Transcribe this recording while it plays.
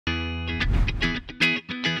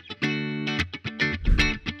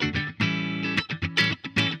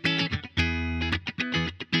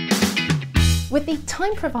With the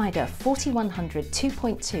TimeProvider 4100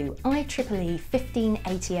 2.2 IEEE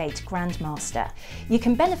 1588 Grandmaster, you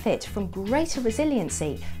can benefit from greater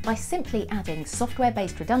resiliency by simply adding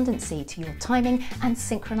software-based redundancy to your timing and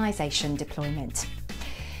synchronization deployment.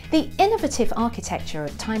 The innovative architecture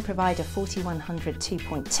of TimeProvider 4100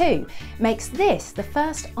 2.2 makes this the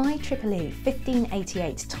first IEEE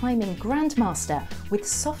 1588 timing Grandmaster with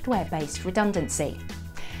software-based redundancy.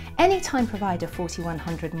 Any TimeProvider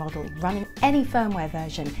 4100 model running any firmware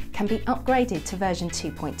version can be upgraded to version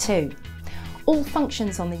 2.2. All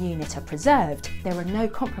functions on the unit are preserved, there are no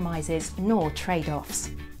compromises nor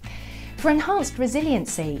trade-offs. For enhanced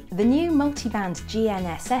resiliency, the new multiband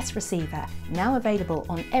GNSS receiver, now available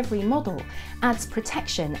on every model, adds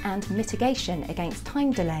protection and mitigation against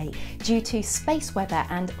time delay due to space weather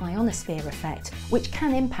and ionosphere effect, which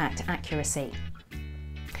can impact accuracy.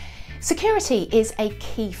 Security is a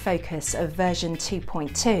key focus of version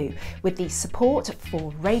 2.2, with the support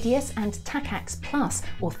for Radius and TACACS Plus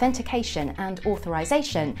authentication and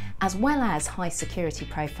authorization, as well as high security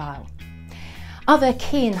profile. Other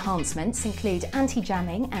key enhancements include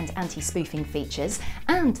anti-jamming and anti-spoofing features,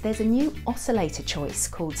 and there's a new oscillator choice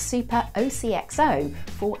called Super OCXO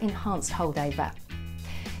for enhanced holdover.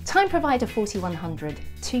 TimeProvider 4100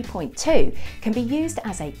 2.2 can be used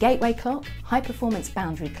as a gateway clock, high-performance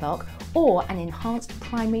boundary clock, or an enhanced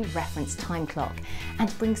primary reference time clock,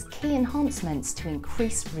 and brings key enhancements to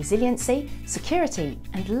increase resiliency, security,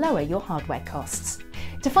 and lower your hardware costs.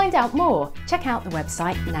 To find out more, check out the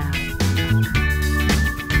website now.